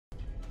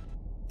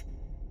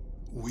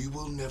We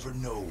will never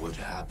know what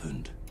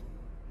happened.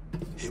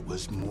 It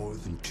was more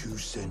than 2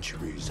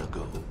 centuries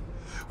ago,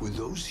 when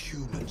those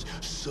humans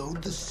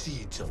sowed the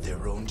seeds of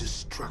their own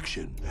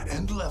destruction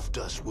and left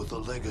us with a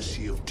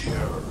legacy of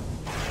terror.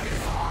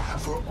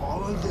 For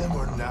all of them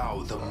are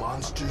now the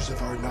monsters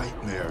of our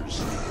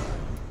nightmares.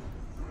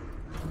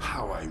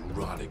 How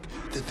ironic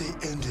that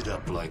they ended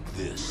up like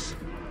this.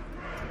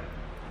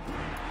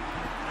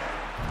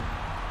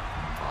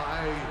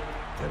 I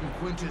am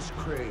Quintus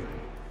Crane,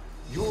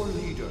 your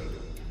leader,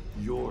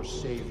 your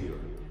savior.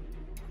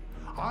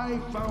 I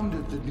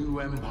founded the new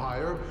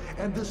empire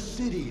and the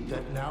city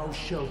that now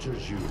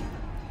shelters you.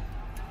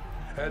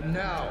 And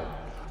now,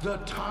 the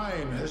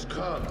time has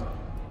come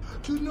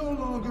to no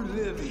longer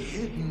live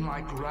hidden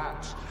like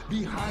rats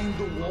behind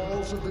the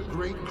walls of the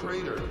Great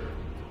Crater.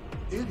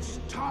 It's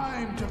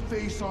time to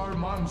face our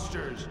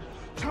monsters.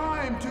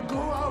 Time to go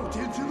out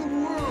into the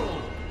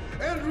world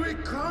and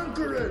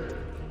reconquer it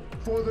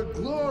for the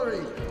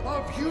glory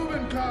of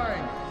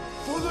humankind,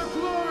 for the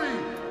glory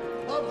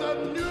of the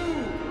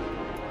new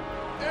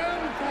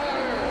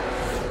empire!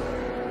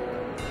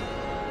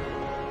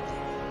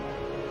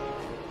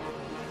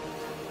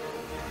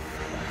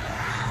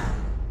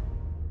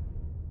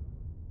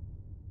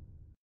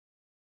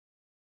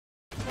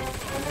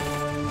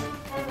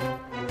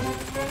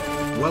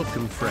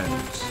 Welcome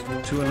friends,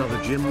 to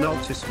another Jim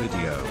Noltis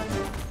video.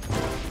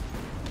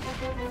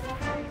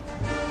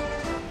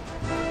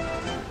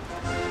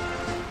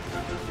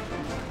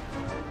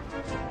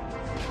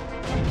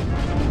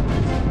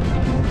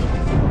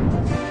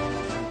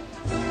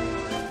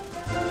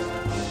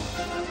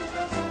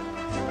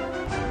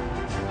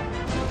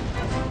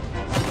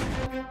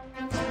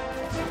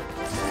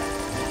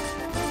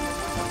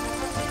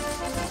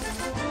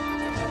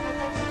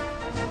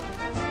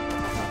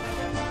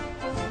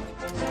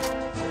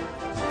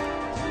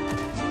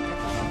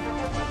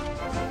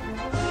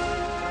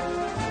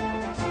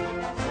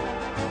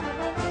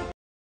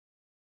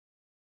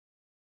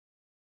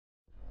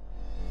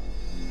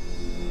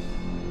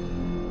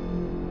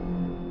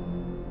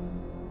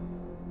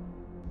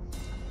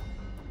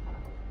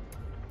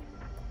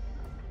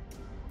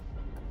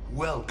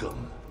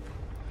 Welcome.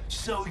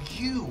 So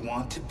you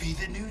want to be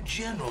the new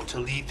general to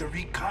lead the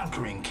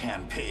reconquering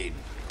campaign?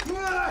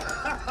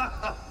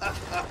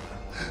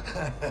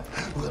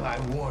 Well, I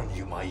warn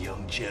you, my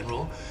young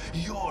general,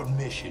 your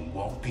mission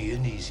won't be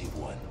an easy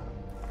one.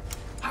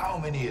 How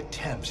many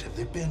attempts have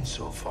there been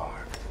so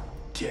far?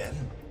 10?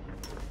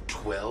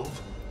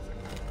 12?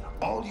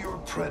 All your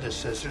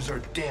predecessors are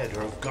dead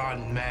or have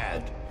gone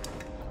mad.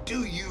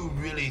 Do you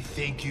really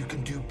think you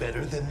can do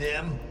better than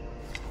them?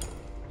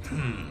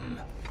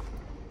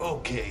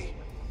 Okay,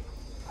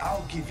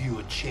 I'll give you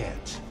a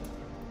chance.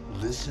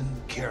 Listen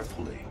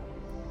carefully.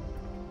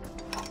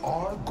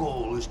 Our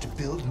goal is to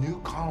build new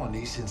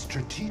colonies in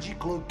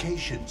strategic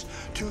locations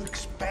to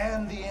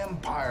expand the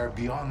Empire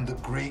beyond the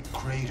Great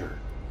Crater.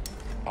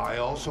 I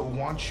also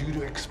want you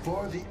to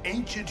explore the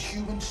ancient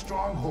human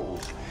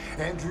strongholds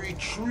and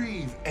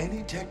retrieve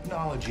any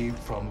technology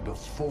from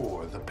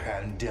before the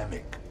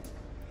pandemic.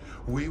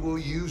 We will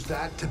use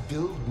that to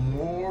build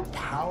more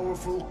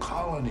powerful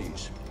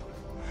colonies.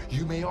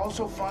 You may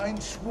also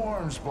find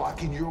swarms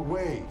blocking your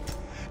way.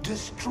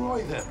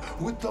 Destroy them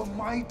with the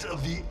might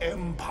of the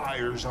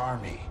Empire's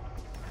army.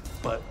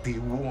 But be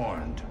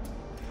warned,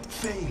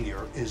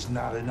 failure is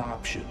not an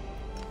option.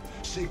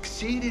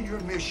 Succeed in your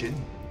mission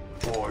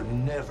or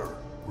never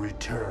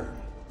return.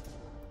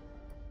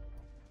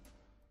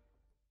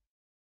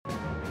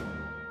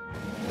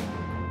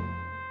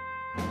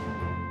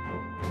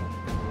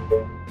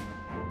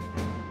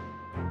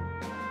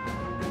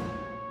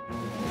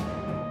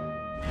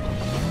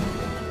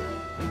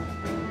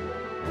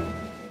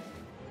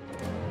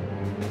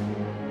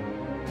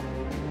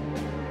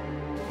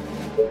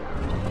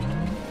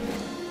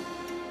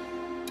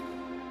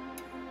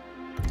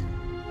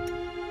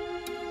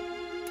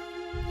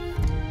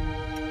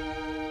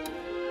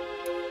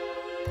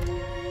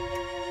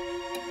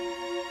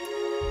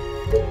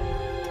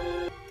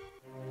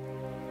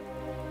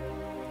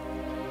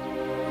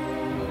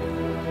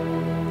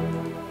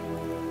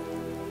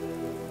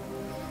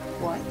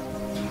 What?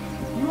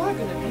 You are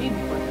gonna pay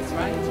me for this,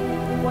 right?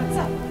 What's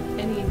up?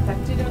 Any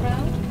infected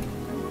around?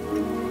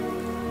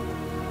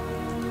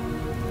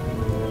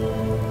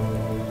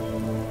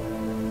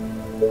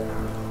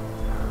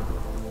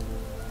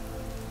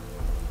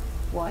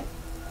 What?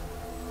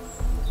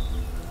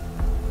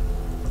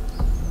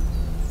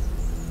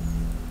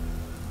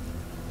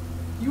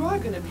 You are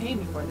gonna pay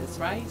me for this,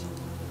 right?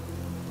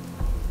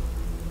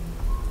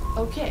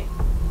 Okay.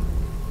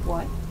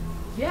 What?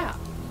 Yeah.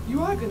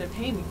 You are gonna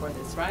pay me for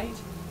this, right?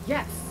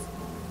 Yes.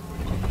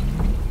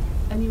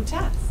 A new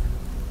task.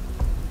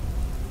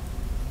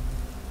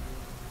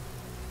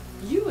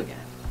 You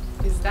again.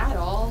 Is that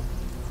all?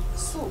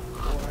 So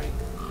boring.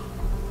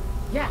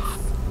 Yes.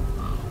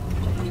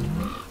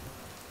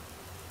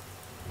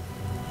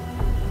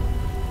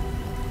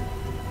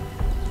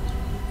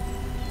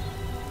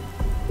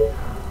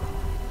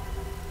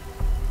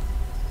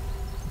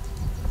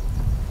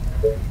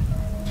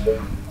 This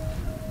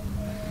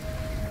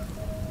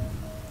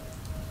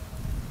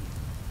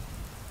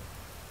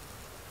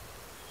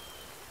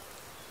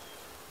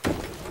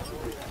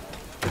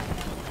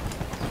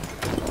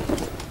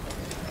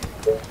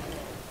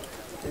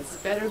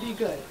better be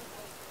good.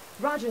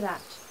 Roger that.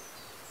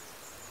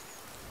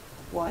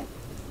 What?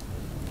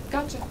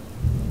 Gotcha.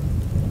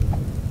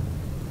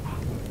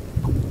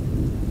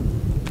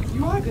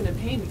 You are gonna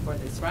pay me for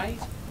this, right?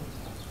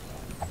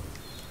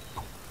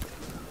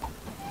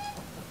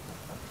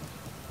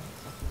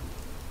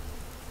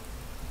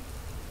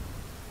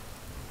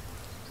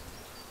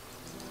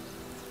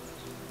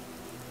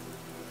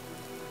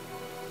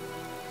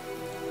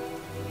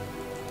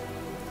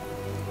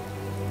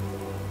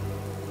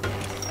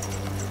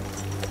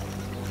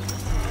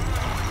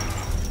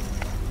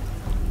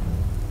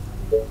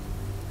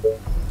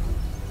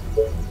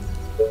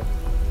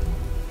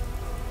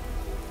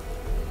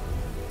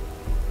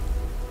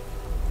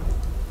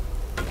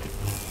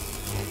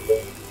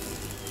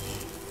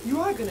 You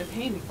are gonna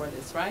pay me for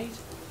this, right?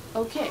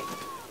 Okay.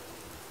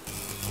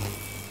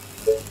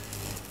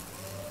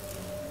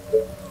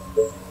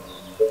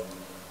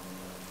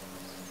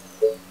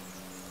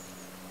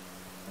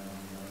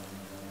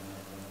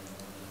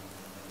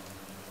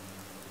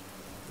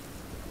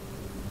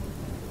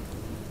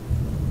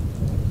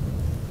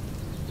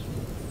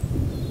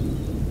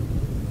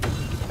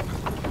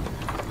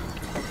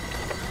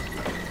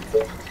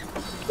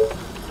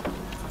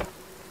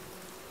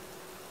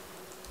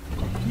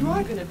 You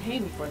are gonna pay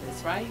me for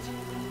this, right?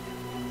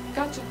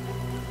 Gotcha.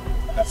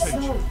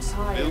 Attention. So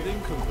tired.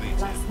 Building completed.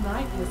 Last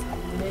night was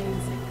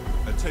amazing.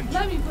 Attention.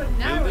 Let me put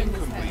an arrow in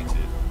Building his head.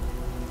 completed.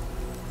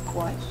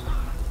 What?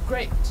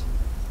 Great.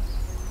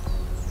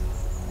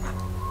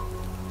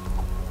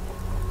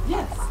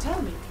 Yes,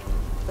 tell me.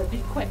 But be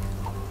quick.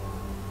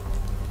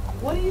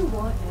 What do you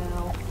want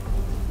now?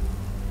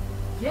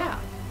 Yeah.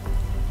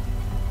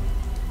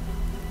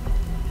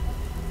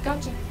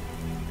 Gotcha.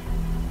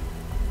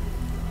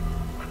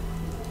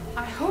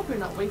 I hope you're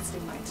not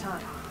wasting my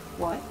time.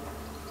 What?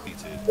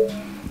 Completed.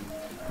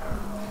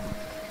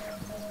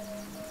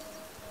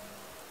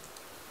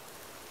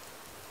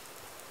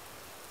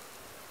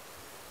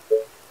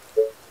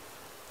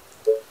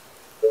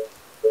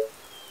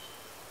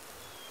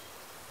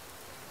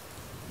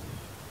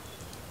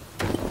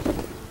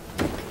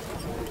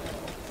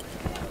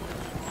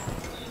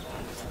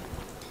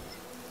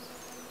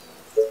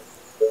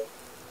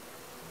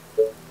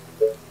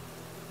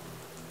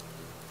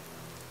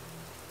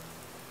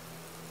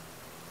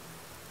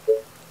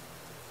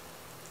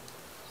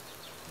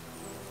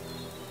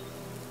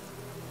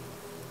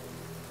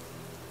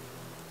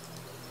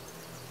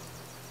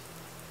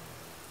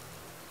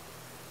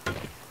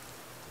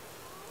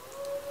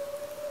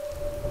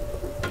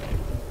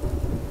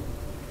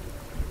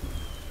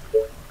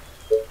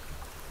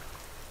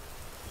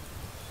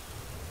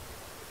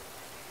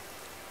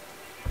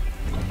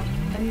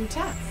 A new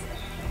task.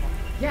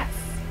 Yes.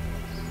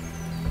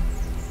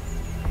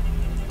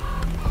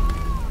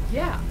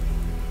 Yeah.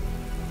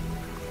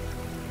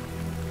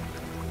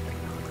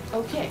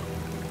 Okay.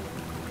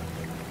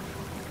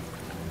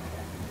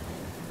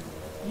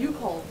 You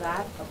call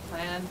that a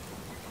plan?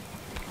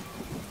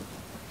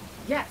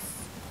 Yes.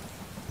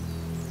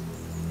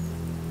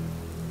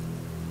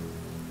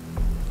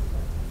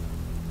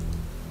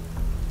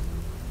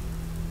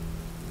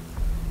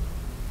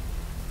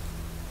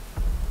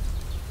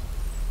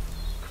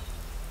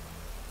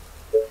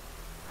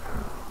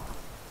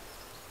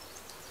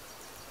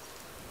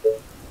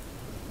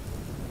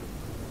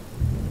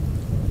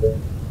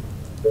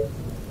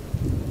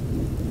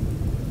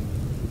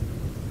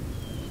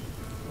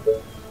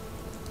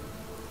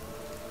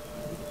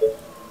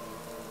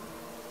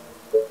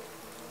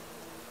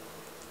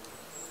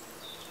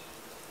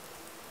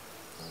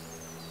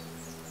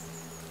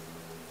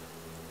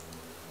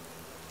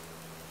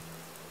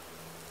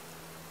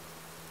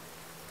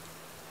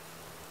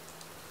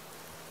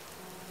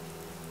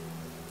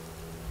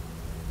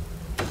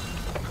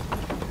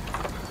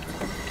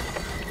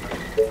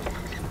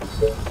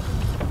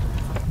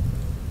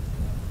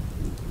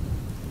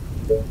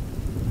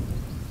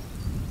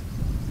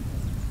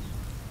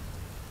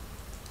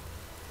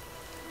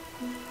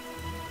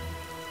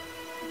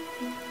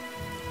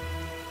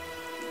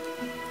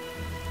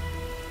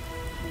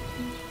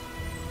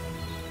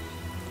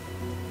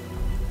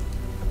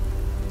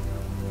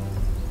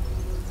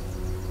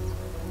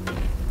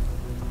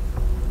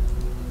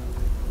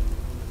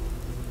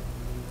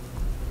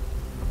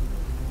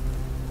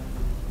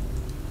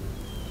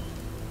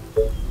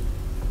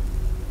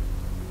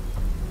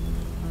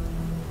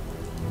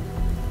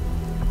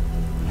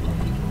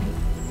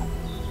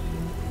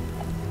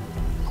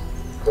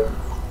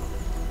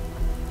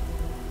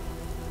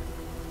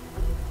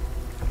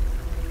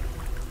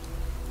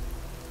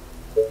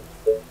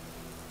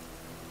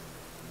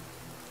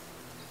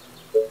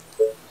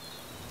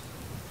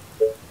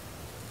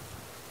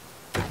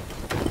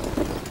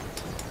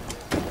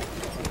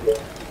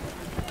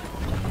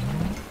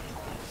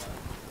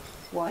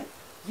 What?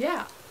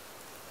 Yeah.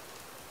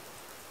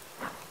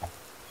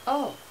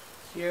 Oh.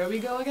 here we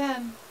go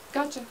again.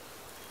 Gotcha.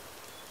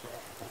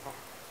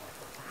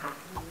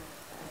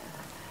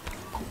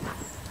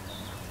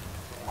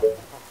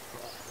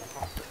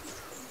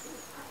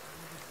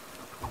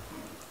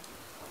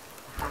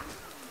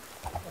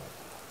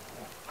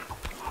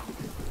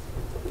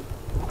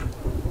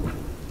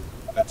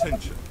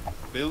 Attention.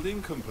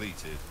 Building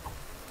completed.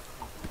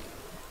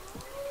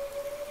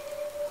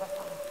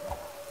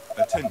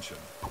 Attention.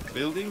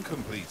 Building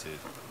completed.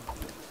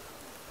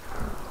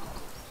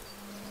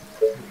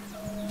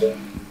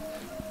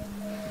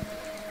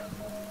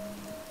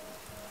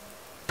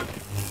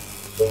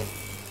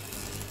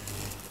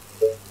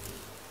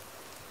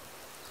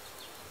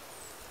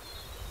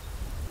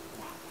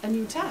 A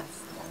new task.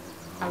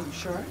 Are you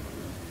sure?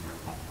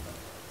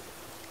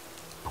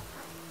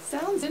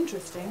 Sounds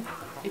interesting.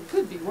 It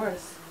could be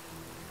worse.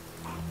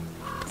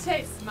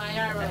 Taste my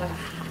arrow.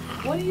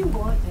 What do you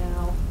want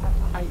now?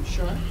 Are you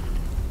sure?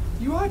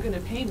 You are gonna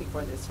pay me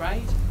for this,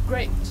 right?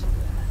 Great.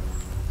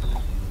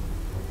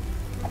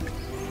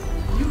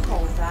 You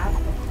call that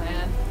a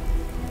plan?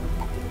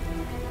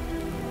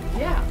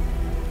 Yeah.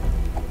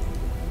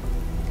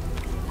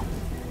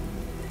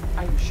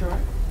 Are you sure?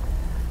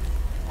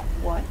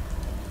 What?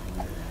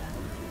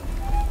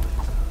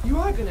 You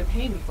are gonna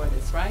pay me for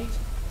this, right?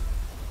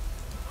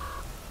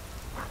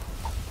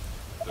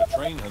 The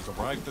train has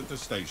arrived at the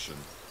station.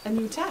 A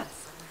new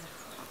task.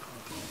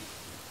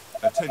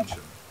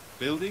 Attention.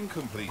 Building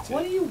completed.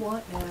 What do you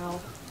want now?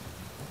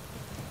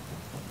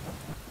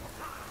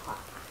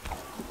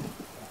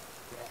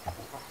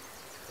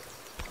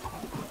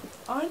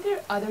 Aren't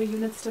there other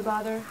units to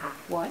bother?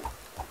 What?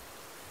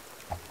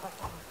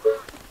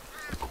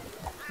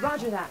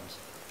 Roger that.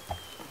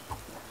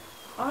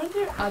 Aren't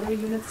there other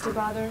units to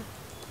bother?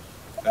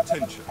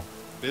 Attention.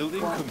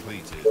 Building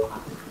completed.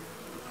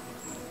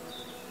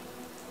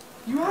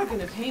 You are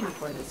gonna pay me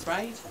for this,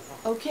 right?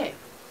 Okay.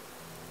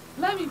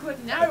 Let me put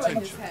an arrow in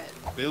his Attention.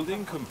 head.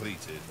 Building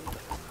completed.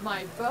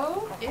 My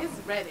bow is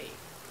ready.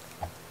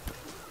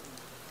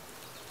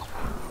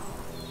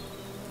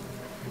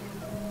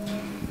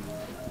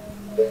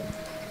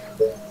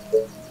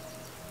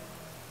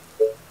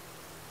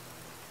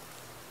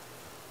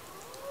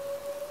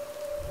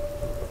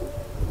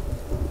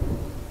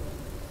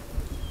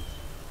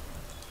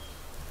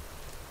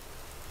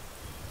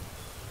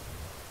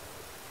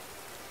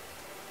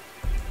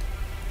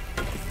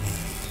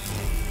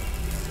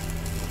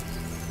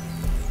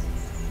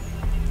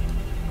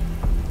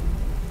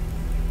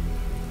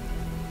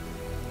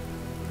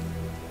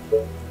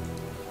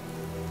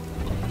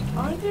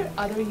 Aren't there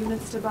other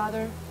units to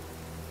bother?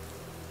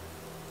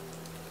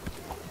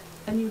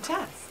 A new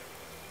task.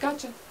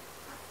 Gotcha.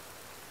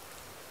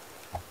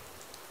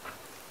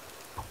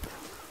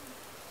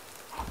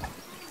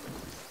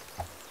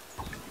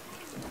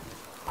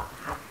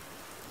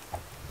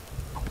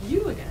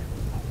 You again.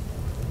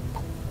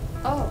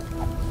 Oh,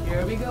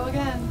 here we go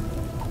again.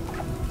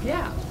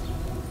 Yeah.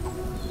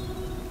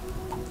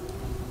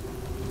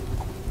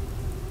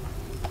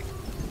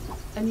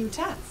 A new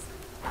task.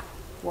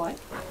 What?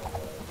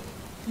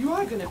 You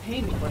are gonna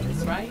pay me for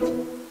this, right?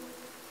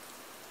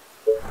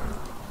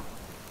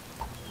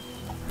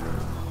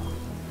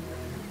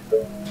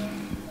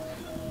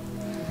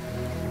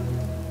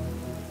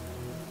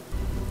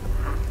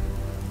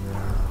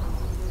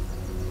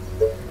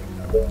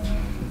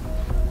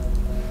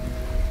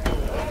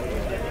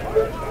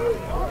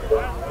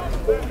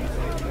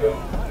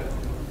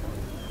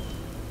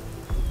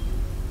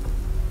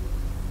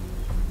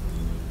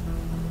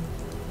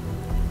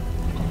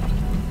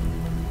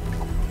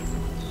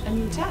 A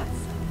new task.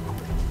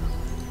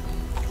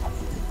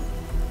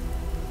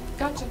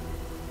 Gotcha.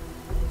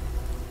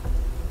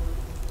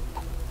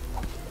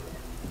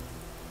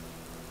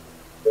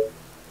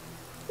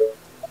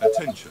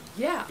 Attention.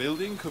 Yeah.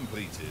 Building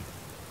completed.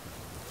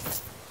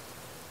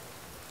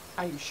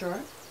 Are you sure?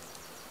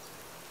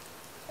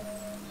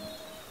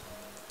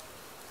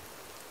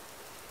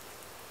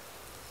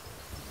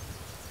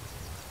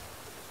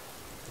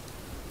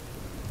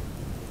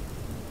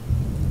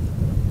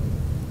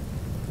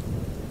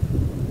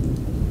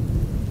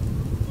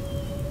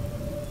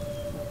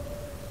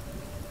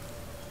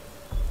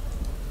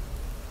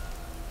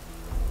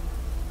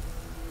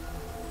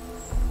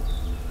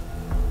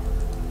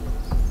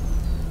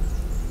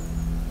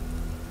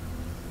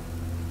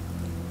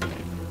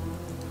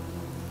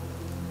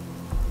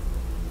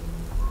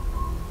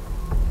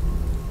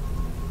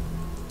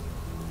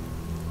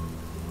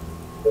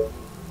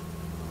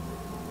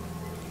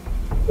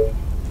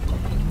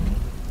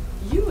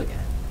 You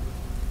again.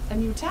 A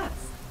new task.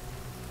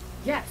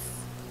 Yes.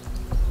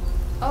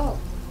 Oh,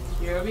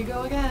 here we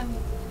go again.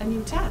 A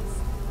new task.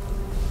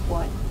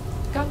 What?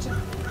 Gotcha.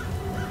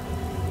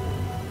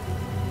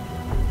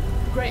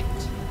 Great.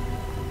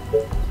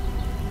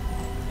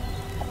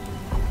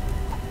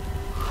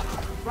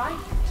 Right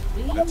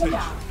between the Attention.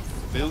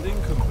 eyes.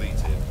 Building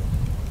completed.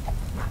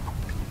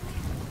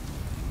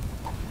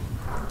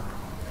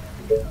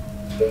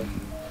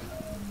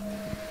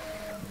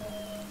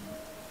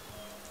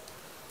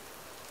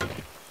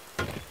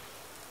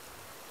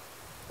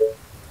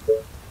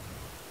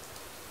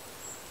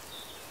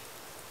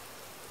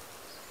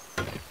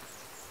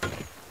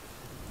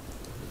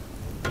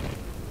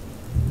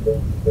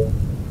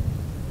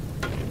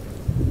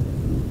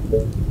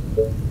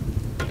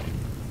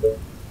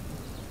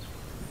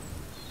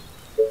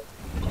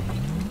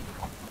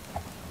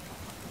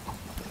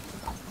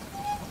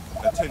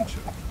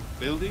 Attention.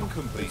 Building This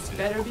completed.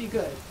 better be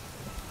good.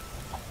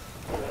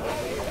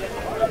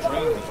 The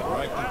train has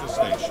arrived at the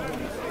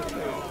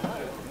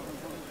station.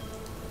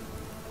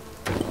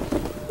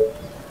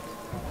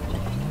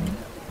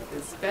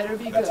 This better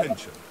be good.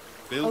 Attention.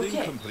 Building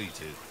Okay.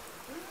 completed.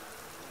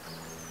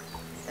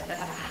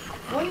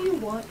 What do you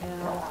want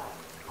now?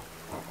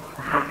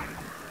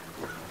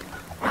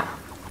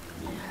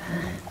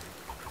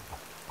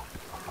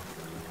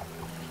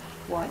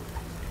 What?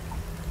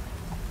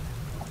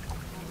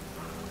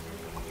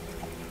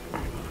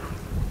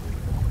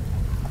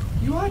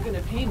 You are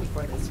gonna pay me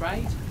for this,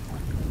 right?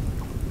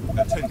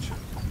 Attention.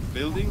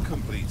 Building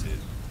completed.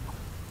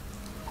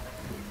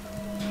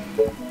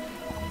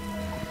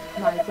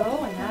 My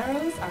bow and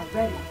arrows are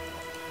ready.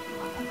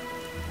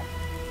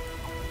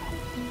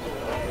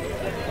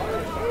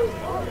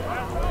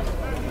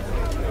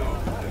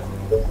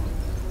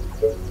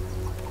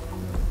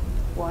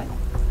 What?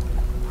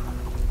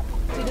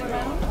 To the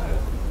round?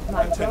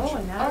 My bow Attention.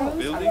 and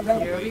arrows Building are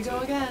ready. Here we completed. go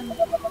again.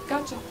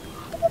 Gotcha.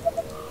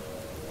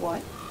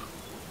 What?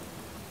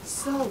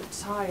 So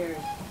tired.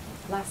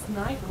 Last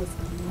night was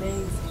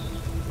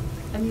amazing.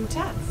 A new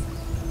task.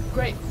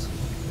 Great.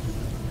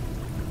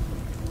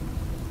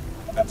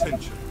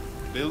 Attention.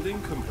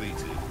 Building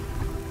completed.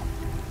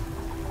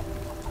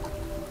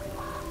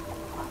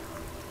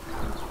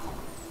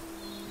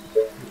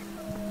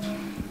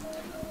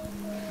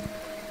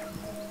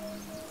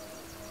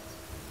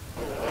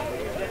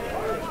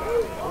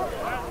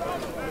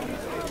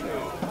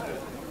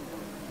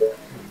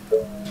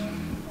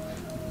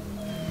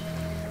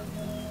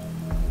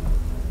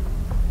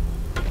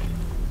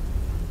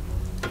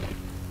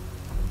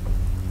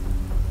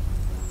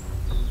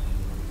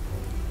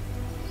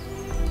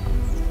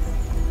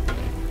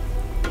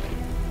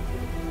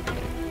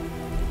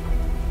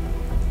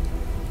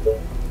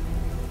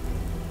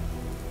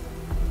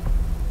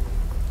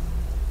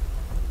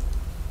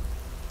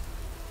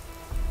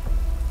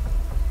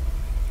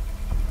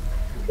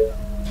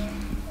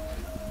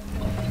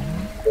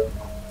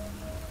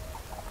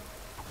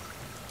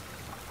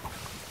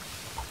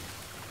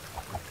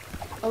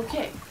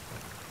 Okay.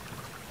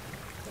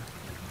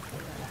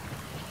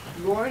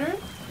 You order,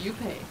 you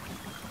pay.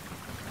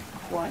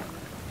 What?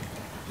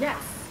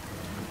 Yes.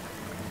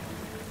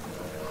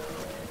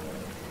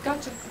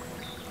 Gotcha.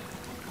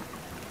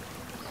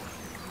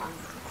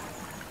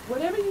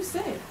 Whatever you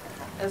say,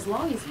 as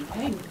long as you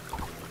pay me.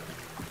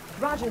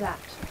 Roger that.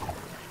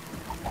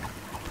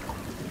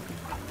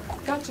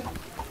 Gotcha.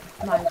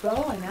 My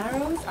bow and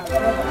arrows are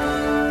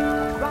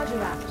ready. Roger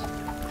that.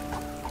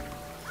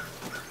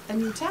 A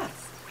new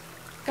task.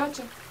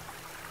 Gotcha.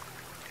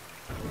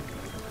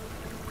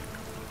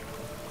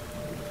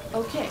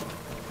 Okay,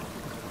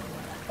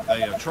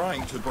 They are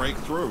trying to break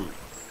through.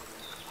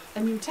 a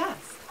new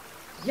task.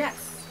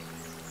 Yes.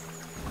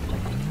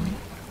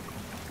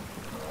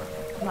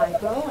 My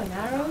bow and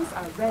arrows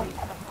are ready.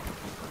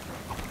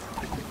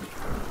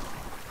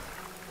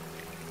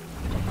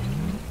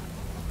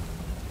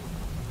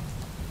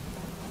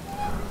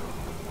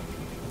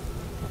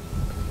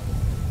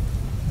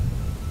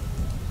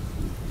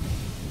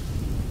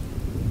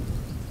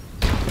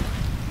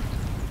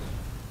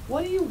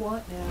 What do you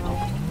want now?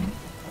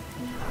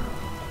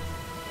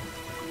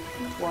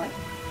 What?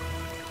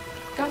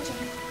 Gotcha.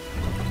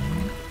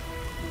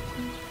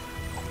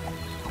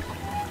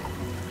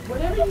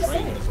 Whatever you The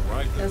train say, has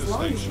arrived at as the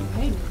long as you station.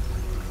 pay me.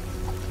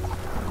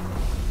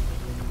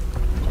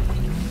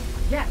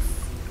 Yes.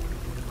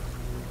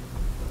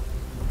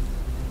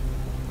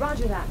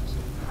 Roger that.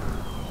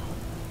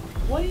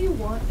 What do you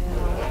want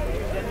now?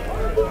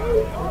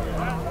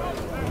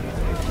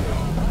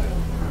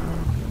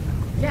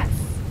 Yes.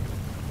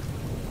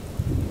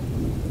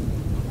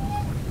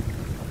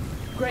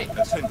 Great.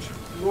 Attention.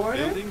 You order,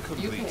 Building you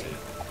completed. pay.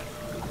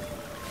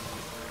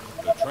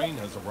 The train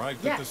has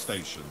arrived at the Yes.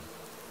 station.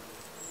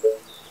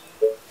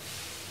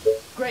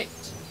 Great.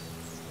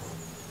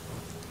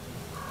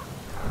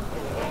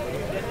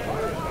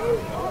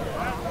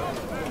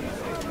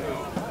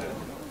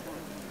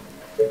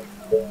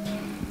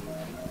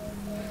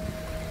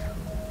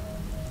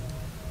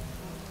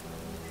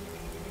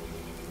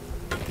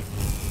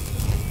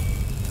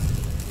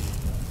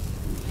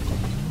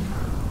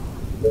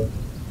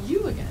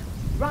 You again.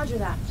 Roger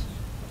that.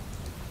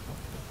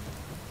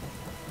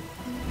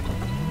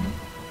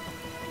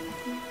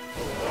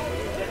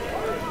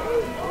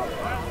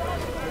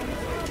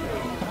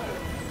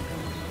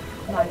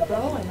 My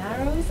bow and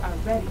arrows are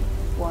ready.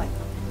 What?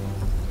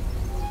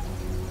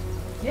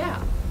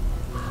 Yeah.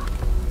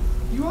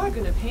 You are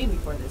gonna pay me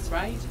for this,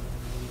 right?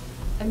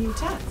 A new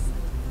task.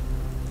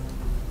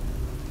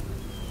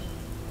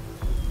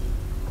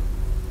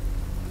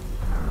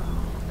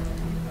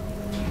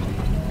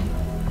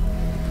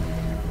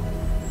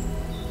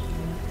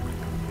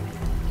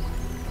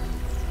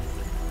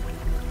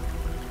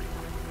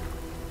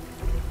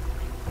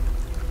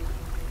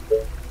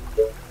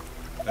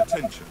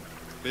 Attention.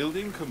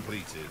 Building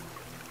completed.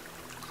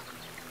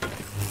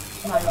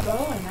 My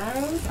bow and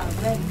arrows are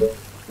ready.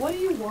 What do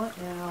you want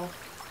now?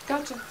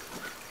 Gotcha.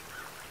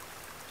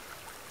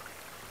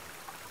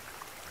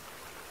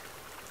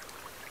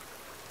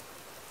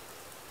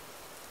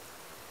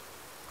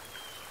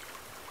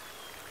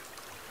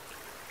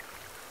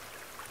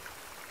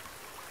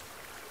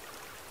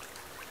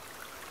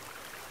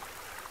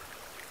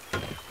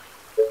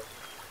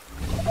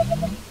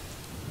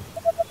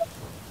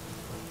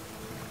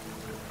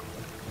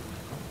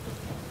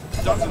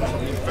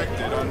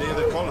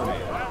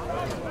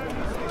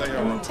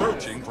 are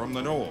approaching from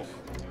the north.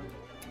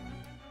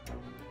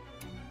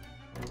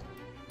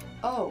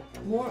 Oh,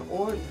 more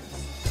orders.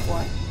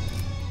 What?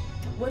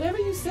 Whatever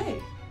you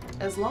say,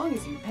 as long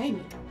as you pay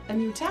me. A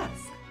new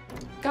task.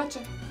 Gotcha.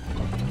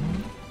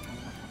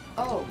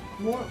 Oh,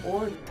 more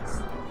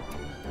orders.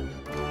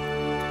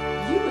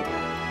 You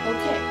again.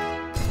 Okay.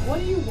 What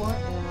do you want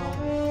now?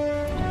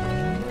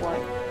 What?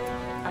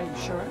 Are you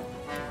sure?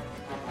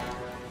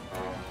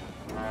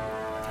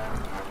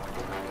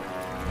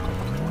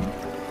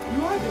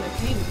 You are gonna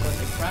pay me for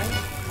this, right?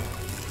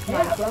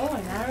 My bow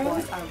and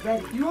arrows are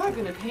ready. You are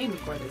gonna pay me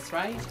for this,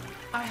 right?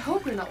 I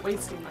hope you're not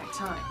wasting my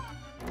time.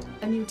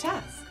 A new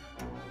task.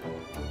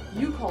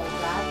 You call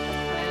that a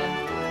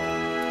plan?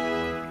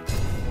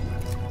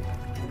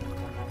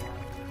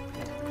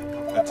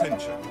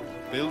 Attention.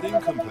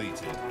 Building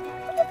completed.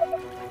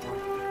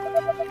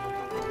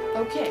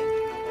 Okay.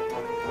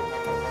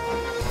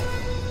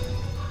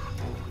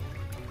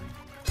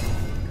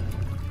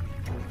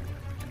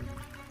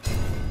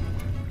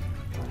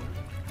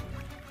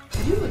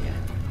 You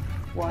again.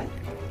 What?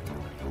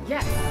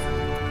 Yes.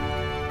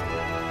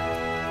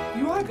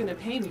 You are gonna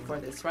pay me for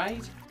this,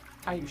 right?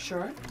 Are you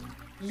sure?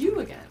 You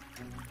again.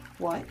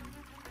 What?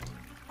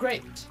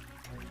 Great.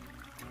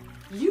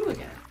 You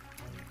again.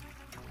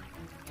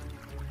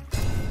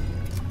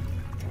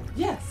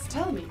 Yes,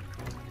 tell me.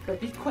 But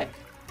be quick.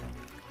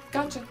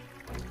 Gotcha.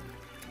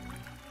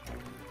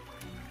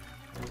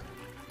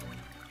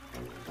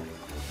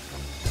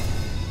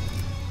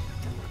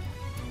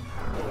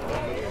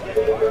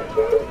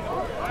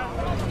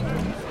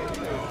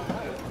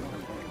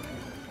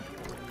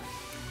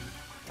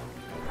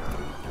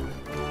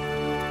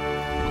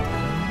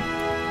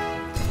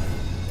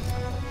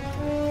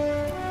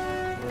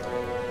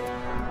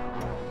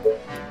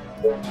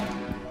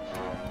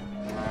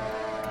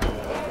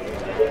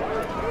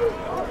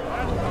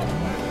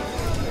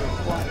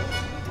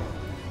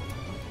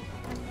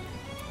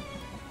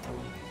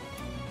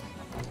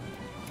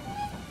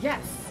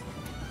 Yes.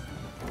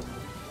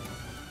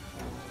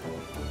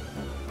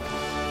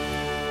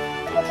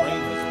 The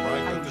train has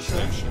arrived at the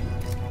station.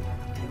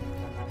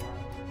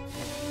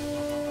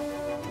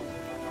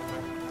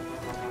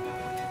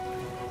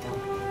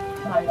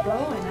 My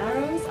bow and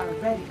arrows are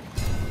ready.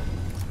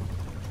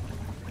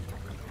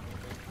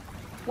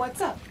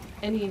 What's up?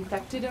 Any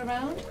infected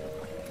around?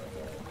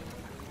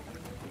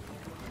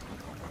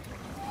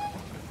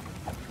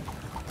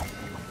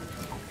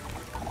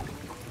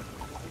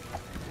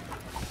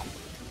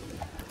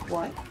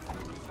 What?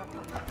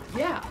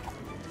 Yeah.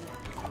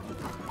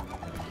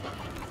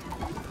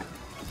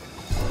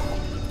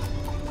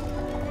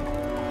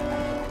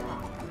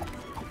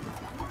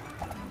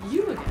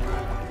 You again.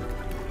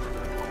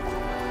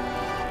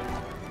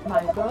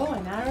 My bow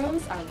and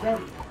arrows are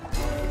ready.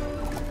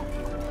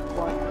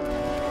 What?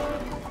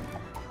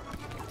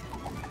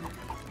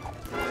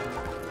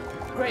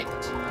 Great.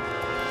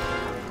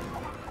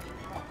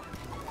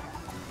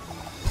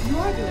 You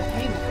are gonna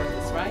pay me for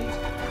this, right?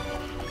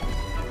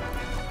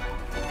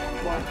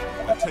 What?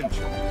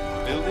 Attention.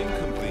 Building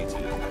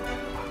completed.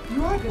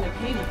 You are gonna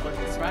pay me for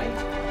this, right?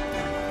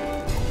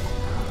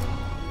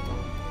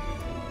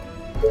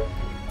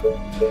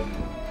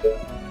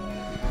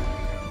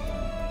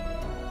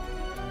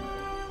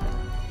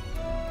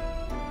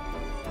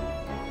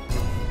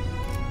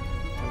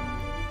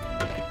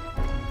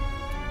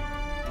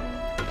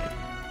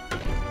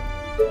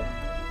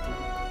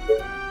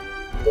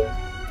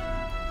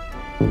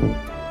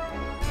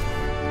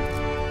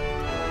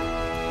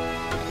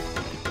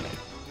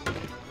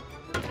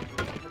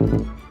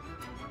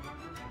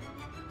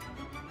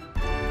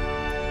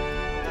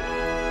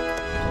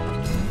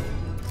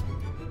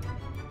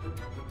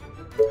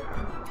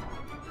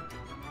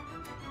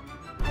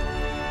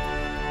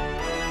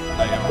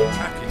 They are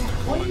attacking the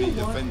What do colony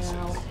you want defenses.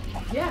 now?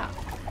 Yeah.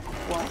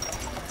 What?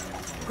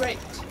 Great.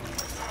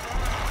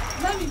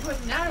 Let me put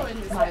an arrow in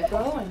his head. My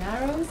bow and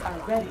arrows are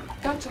ready.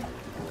 Gotcha.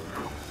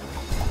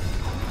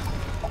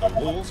 The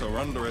walls are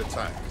under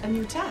attack. A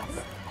new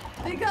task.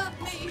 They got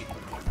me.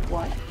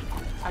 What?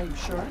 Are you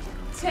sure?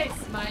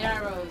 Taste my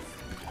arrows.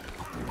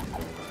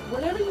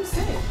 Whatever you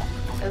say,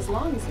 as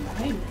long as you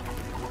pay me.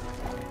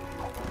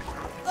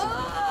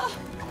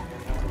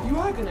 You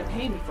are gonna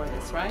pay me for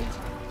this, right?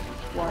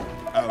 What?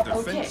 Our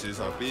defenses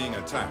are being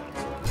attacked.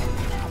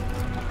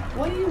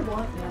 What do you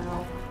want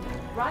now?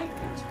 Right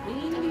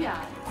between the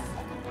eyes.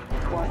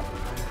 What?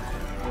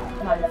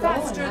 My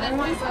faster than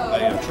my bow.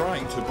 They are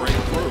trying to break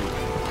through.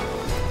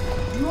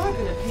 You are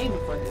gonna pay me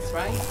for this,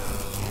 right?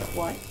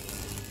 What?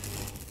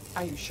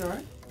 Are you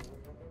sure?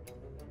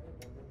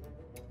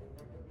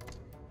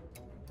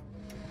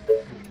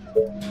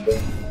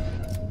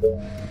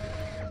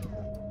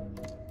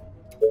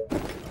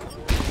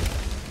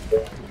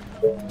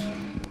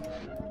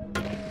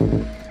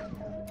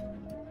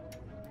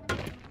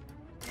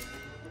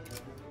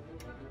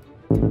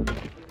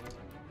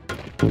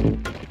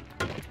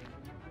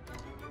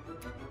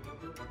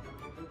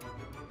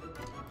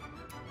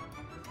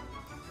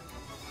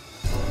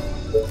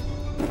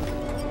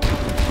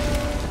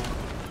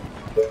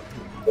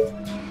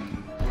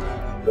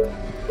 What's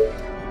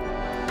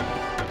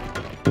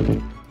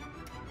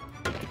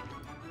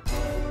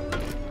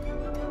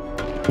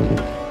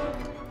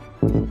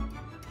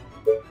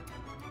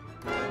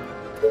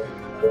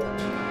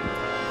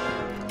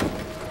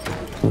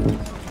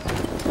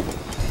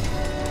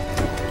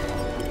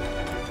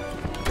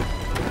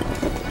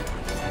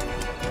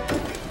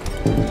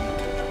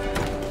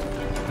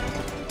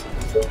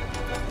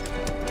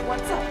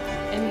up?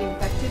 Any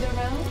infected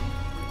around?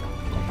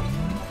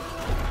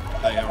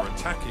 They are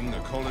attacking the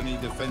colony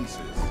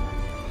defenses.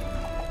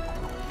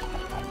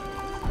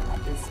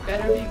 This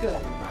better be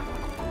good.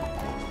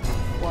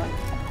 What?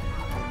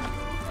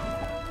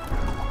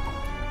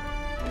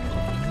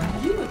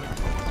 You again?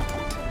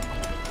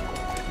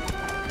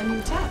 A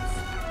new task?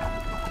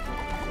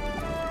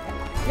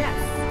 Yes.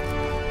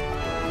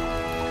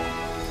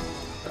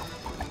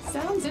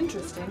 Sounds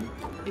interesting.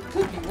 It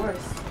could be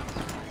worse.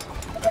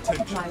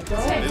 Attention. My goal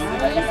Building is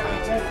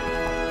defenses.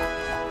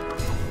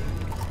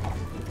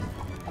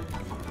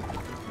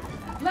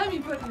 Let me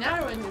put an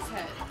arrow in his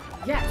head.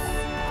 Yes.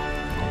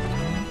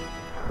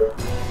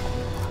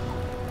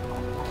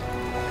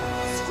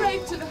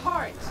 Straight to the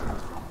heart.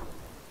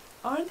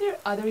 Aren't there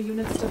other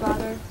units to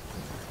bother?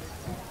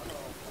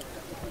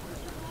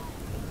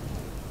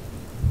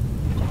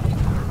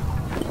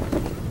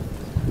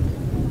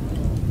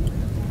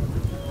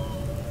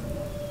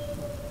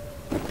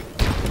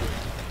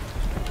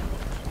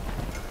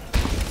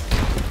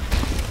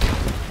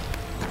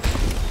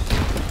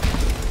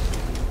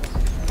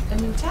 A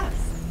new task.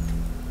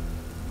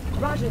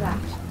 Roger that.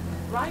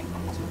 Right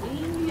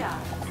between the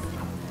eyes.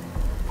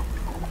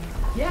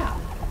 Yeah.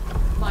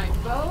 My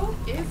bow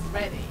is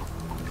ready.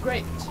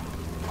 Great.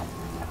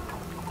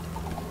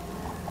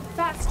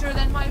 Faster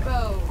than my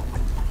bow.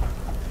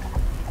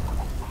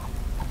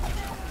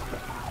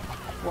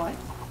 What?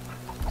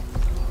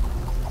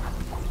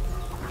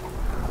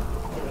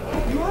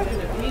 You are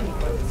gonna pay me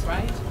for this,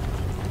 right?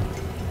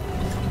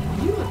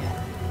 You again.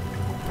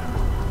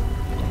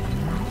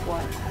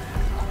 What?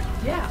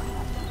 Yeah.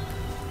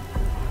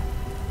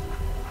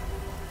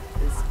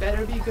 This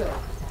better be good.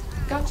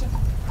 Gotcha.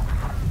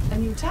 A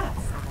new task.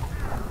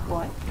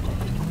 What?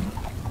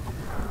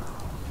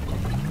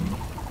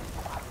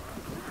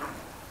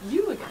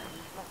 You again.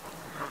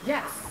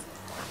 Yes.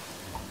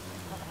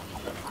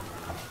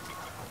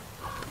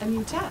 A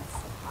new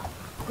task.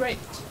 Great.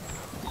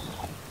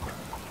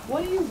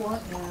 What do you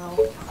want now?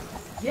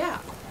 Yeah.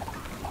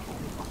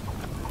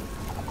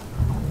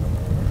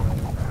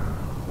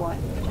 What?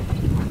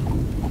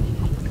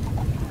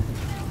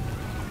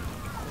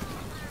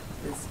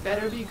 This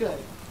better be good.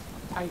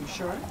 Are you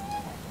sure?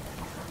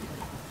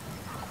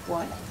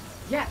 What?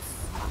 Yes.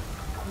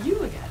 You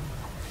again.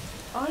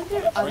 Aren't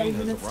there The other train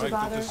has units to arrived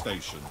at bother? the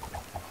station.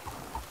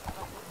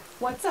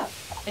 What's up?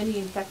 Any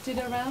infected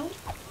around?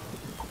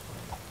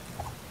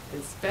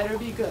 This better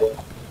be good.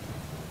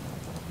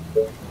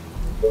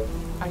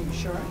 Are you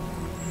sure?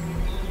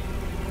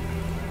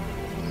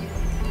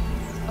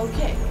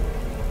 Okay.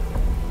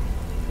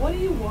 What do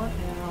you want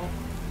now?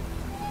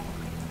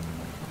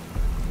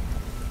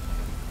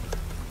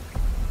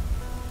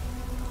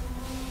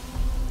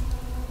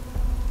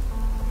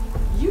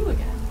 You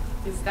again?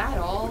 Is that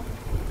all?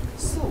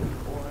 So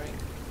boring.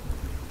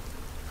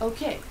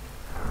 Okay.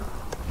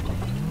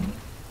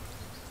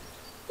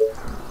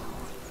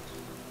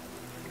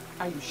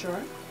 Are you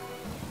sure?